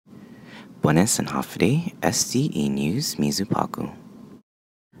Buenas and Hafide, SDE News-miyu på'go.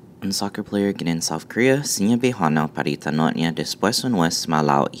 Un soccer player in South Korea sinabi parita niya después un West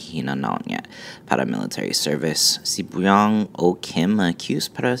malaw ihinanaw niya para military service. Si Buyong O Kim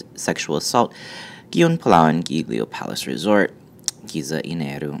accused para sexual assault giyon Palawan Giglio Palace Resort. Giza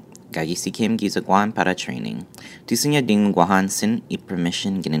Ineru. Gagi si Kim giza guan para training. Tusinya ding guahan sin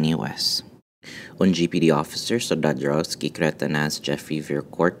i-permission ginani West. Un GPD officer sa Dadros gikreta nas Jeffrey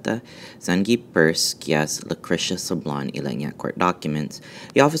Vircorta zangi pers kias Lucretia Sablan ilanya court documents.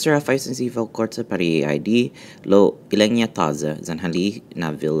 The officer afaisan si Vircorta pari ID lo ilanya taza zanhali na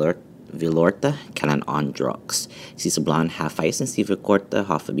Vilorta kanan on drugs. Si Sablan hafaisan si Vircorta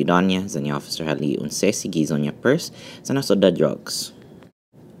hafa bidanya zanya officer hali un sesi gizonya pers zana sa Dadros.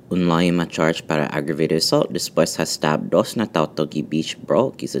 Unlay ma-charge para aggravated assault después has stabbed dos na tauto gi beach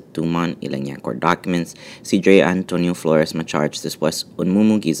bro giza tuman ilang niya court documents. Si Dre Antonio Flores ma-charge después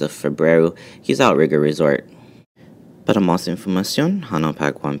unmumu giza Febrero giza Outrigger Resort. Para más información,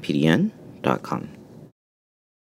 hanapagwanpdn.com.